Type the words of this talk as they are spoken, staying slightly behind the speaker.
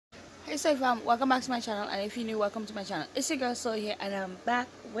Hey Soy Fam, welcome back to my channel, and if you're new, welcome to my channel. It's your girl Soy here, and I'm back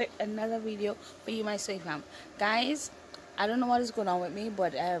with another video for you, my Soy Fam. Guys, I don't know what is going on with me,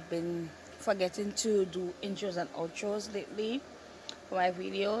 but I have been forgetting to do intros and outros lately for my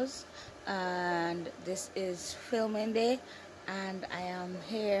videos, and this is filming day, and I am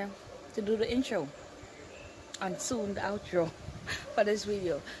here to do the intro and soon the outro for this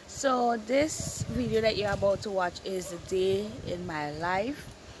video. So this video that you're about to watch is the day in my life.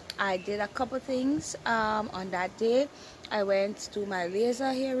 I did a couple things on that day. I went to my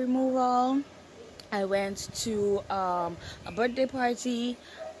laser hair removal. I went to a birthday party.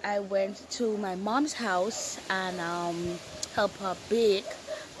 I went to my mom's house and help her bake.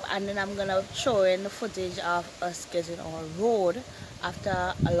 And then I'm gonna show in the footage of us getting our road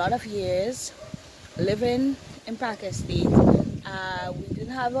after a lot of years living in Pakistan. We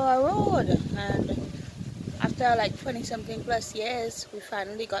didn't have our road, and after like 20 something plus years, we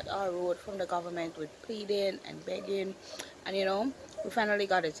finally got our road from the government with pleading and begging, and you know, we finally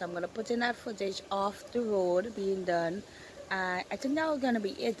got it. So I'm gonna put in that footage of the road being done. I think that was gonna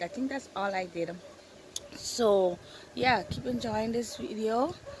be it. I think that's all I did. So yeah, keep enjoying this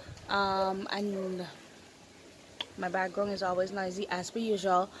video. And my background is always noisy as per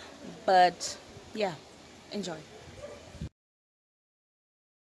usual, but yeah, enjoy.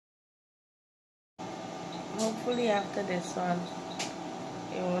 Hopefully after this one,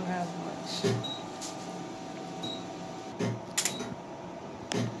 it won't have much.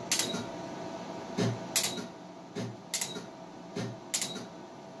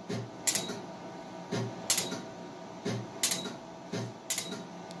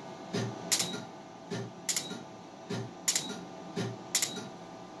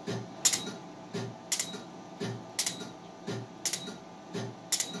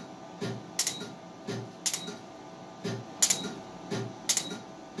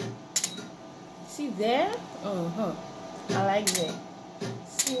 See there? I like that.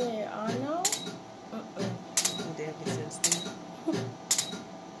 See where I know? They have the sense thing.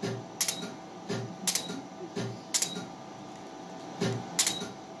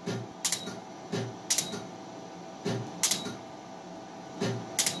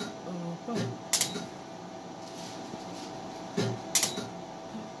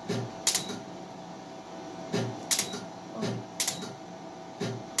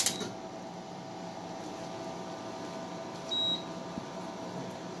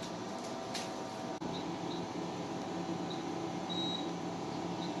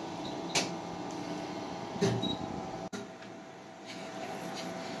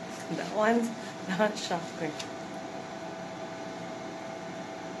 That one's not shocking.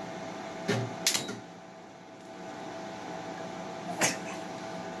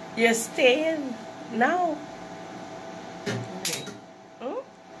 You're staying now. Okay. Oh?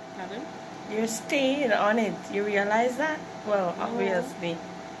 Pardon? You're staying on it. You realize that? Well, obviously.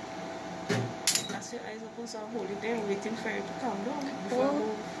 That's your eyes open, so I'm holding them, waiting for it to calm down before I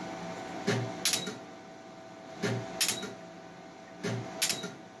move.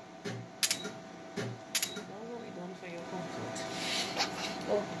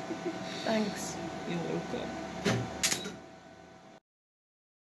 Oh, thanks. You're welcome.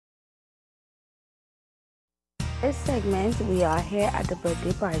 This segment, we are here at the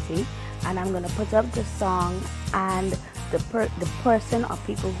birthday party, and I'm gonna put up the song and the person or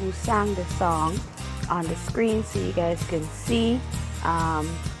people who sang the song on the screen, so you guys can see, so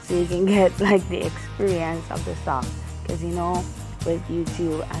you can get like the experience of the song. Because you know, with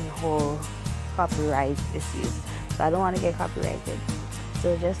YouTube and whole copyright issues, so I don't want to get copyrighted.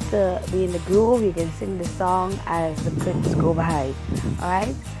 So just to be in the groove, you can sing the song as the clips go by.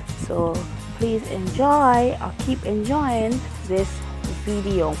 Alright? So please enjoy or keep enjoying this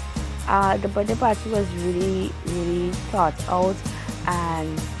video. The birthday party was really thought out,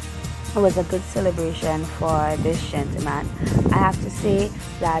 and it was a good celebration for this gentleman. I have to say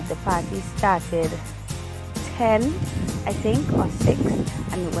that the party started 10, I think, or 6,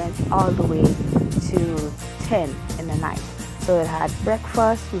 and it went all the way to 10 in the night. So it had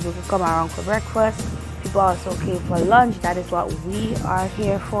breakfast. People could come around for breakfast. People also came for lunch. That is what we are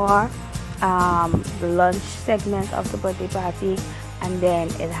here for. The lunch segment of the birthday party, and then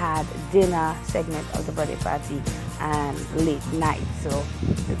it had dinner segment of the birthday party and late night. So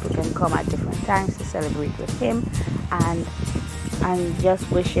people can come at different times to celebrate with him and just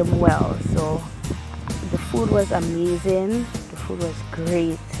wish him well. So the food was amazing. The food was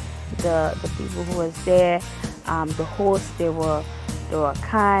great. The people who was there, the hosts, they were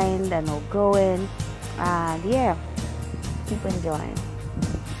kind and outgoing, and yeah, keep enjoying.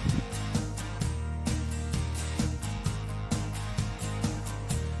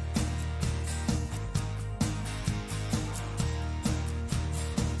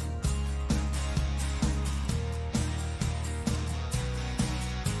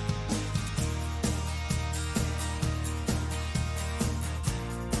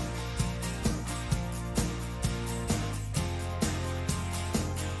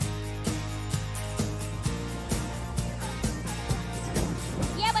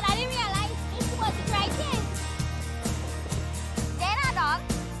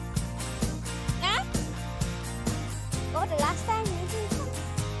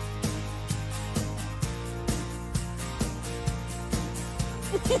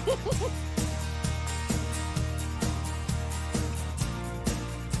 Yeah.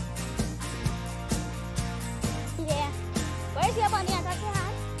 Where's your bunny? I thought you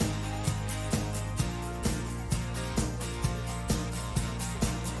had.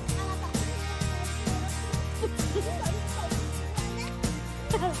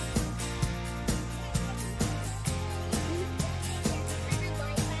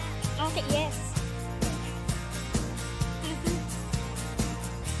 Okay, yes.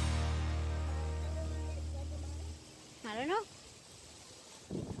 I don't know.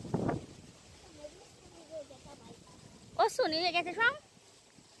 Oh, soon you get it from?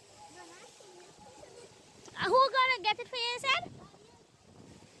 Who gonna get it for you, said?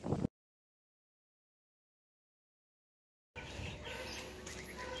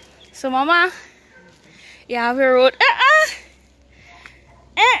 So, Mama, you have a road.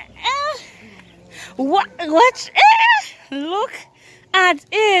 What? Look at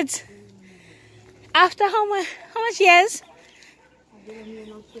it. After how much years?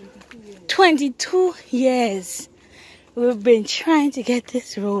 22 years. We've been trying to get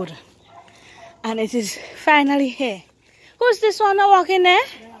this road, and it is finally here. Who's this one walking there?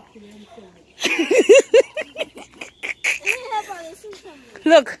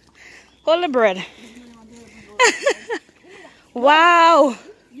 Look, hold the bread. Wow.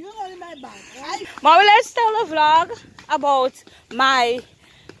 Mommy, let's tell a vlog about my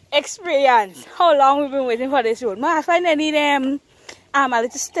experience. How long we've been waiting for this road. Man, I find I need a little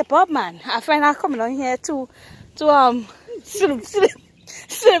step up, man. I find I coming down here to slip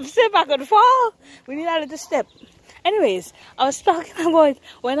I could fall. We need a little step. Anyways, I was talking about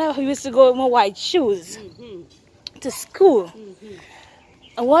when I used to go with my white shoes to school.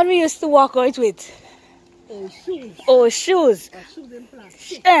 And what we used to walk out with? Shoes.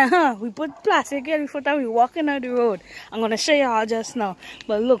 We put plastic in before we walking on the road. I'm gonna show you all just now.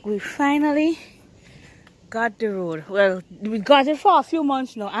 But look, we finally got the road. Well, we got it for a few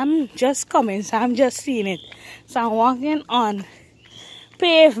months now. I'm just coming, so I'm just seeing it. So I'm walking on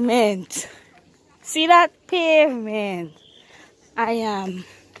pavement. See that pavement? I am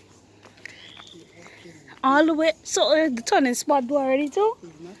all the way. So the turning spot do already too.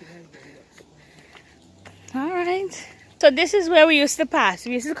 Alright. So this is where we used to pass.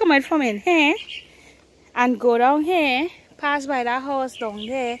 We used to come out from in here and go down here, pass by that house down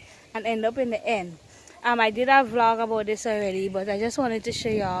there, and end up in the end. I did a vlog about this already, but I just wanted to show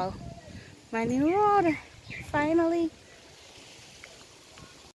y'all my new road. Finally.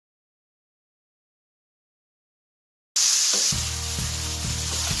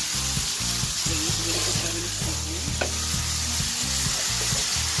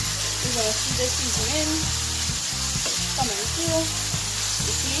 We're gonna see the seasoning coming through.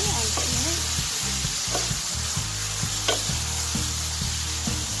 You see, I'm seeing it.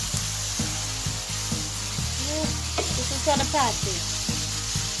 This is for the patty.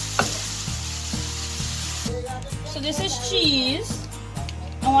 So this is cheese.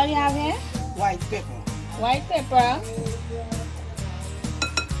 And what do you have here? White pepper. White pepper.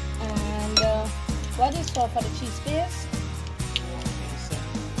 And what is for the cheese paste?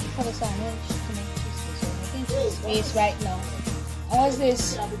 For the sandwich to make cheese paste. So I'm making cheese paste right now. And what's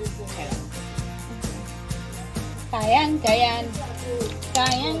this? Cayenne.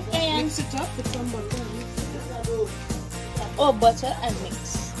 Mix it up with some butter. Oh, butter and mix.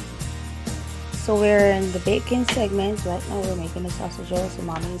 So we're in the baking segment. Right now we're making the sausage roll. So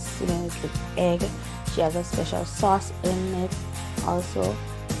mommy is seasoning it with egg. She has a special sauce in it also.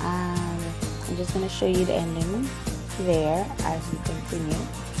 And I'm just going to show you the ending there as we continue.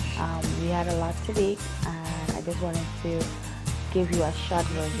 We had a lot to bake, and I just wanted to give you a short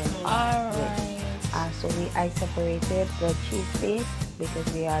version. Alright. So I separated the cheese paste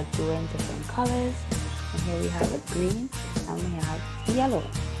because we are doing different colors. And here we have it green and we have yellow.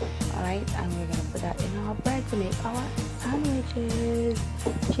 Alright, and we're gonna put that in our bread to make our sandwiches.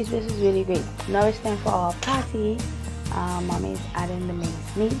 Cheese paste is really great. Now it's time for our patty. Mommy is adding the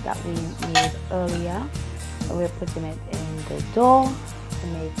minced meat that we made earlier. So we're putting it in the dough to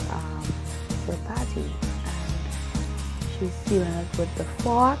make the patty. And she's sealing it with the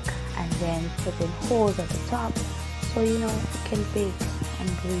fork and then putting holes at the top so you know it can bake and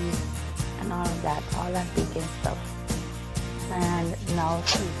breathe and all of that, all that baking stuff. And now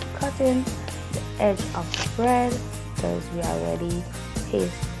she's cutting the edge of the bread because we already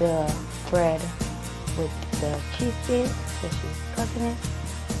paste the bread with the cheese paste, so she's cutting it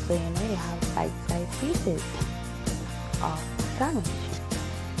so you know you have bite-sized pieces of sandwich.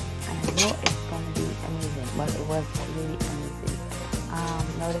 And I know it's gonna be amazing, but it was really amazing.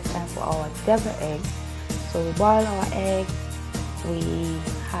 Now it's time for our deviled eggs. So we boil our eggs, we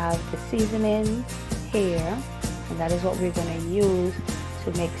have the seasoning here, and that is what we're going to use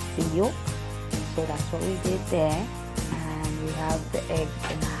to mix the yolk. So that's what we did there. And we have the egg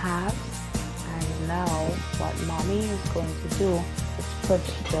in half. And now what mommy is going to do is put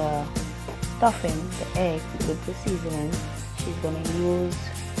the stuffing, the egg with the seasoning. She's going to use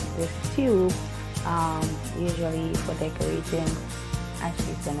this tube usually for decorating, and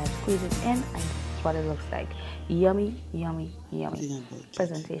she's going to squeeze it in, and this is what it looks like. Yummy, yummy, yummy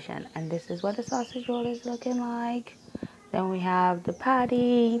presentation. And this is what the sausage roll is looking like. Then we have the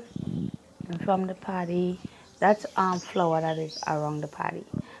patty, and from the patty, that's flour that is around the patty.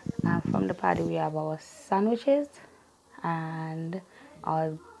 And from the patty, we have our sandwiches and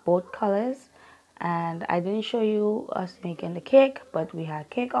our both colors. And I didn't show you us making the cake, but we had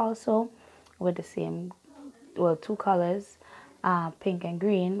cake also with the same, well, two colors, pink and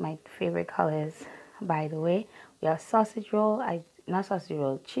green, my favorite colors, by the way. We have sausage roll, not sausage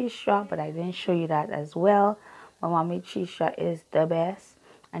roll, cheese straw, but I didn't show you that as well. My mom made cheese straw is the best.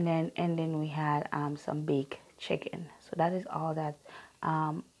 And then we had some baked chicken. So that is all that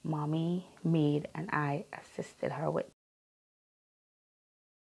mommy made and I assisted her with.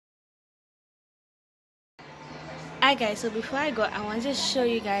 Alright guys, so before I go, I want to show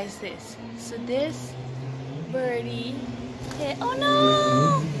you guys this. So this birdie, okay, oh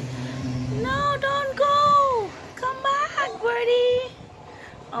no, no, don't go, come back birdie.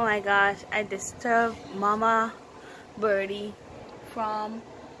 Oh my gosh, I disturbed mama birdie from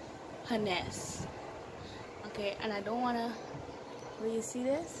her nest. Okay, and I don't want to, will you see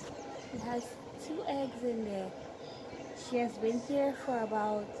this? It has 2 eggs in there. She has been here for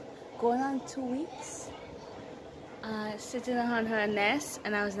about going on 2 weeks. Sitting on her nest,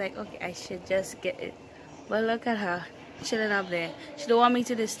 and I was like, okay, I should just get it. But look at her chilling up there. She don't want me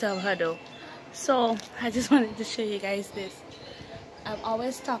to disturb her though. So I just wanted to show you guys this. I'm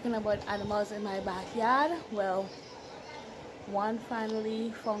always talking about animals in my backyard. Well, one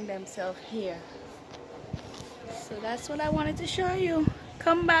finally found themselves here. So that's what I wanted to show you.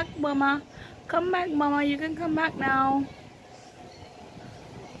 Come back, mama. Come back, mama. You can come back now.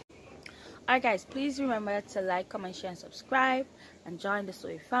 Alright guys, please remember to like, comment, share and subscribe and join the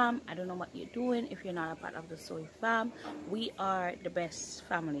Soy Fam. I don't know what you're doing if you're not a part of the Soy Fam. We are the best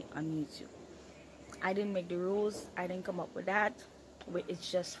family on YouTube. I didn't make the rules, I didn't come up with that. It's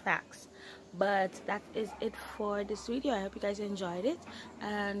just facts. But that is it for this video. I hope you guys enjoyed it,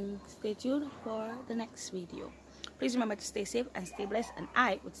 and stay tuned for the next video. Please remember to stay safe and stay blessed, and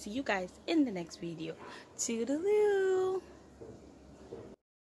I will see you guys in the next video. Toodaloo.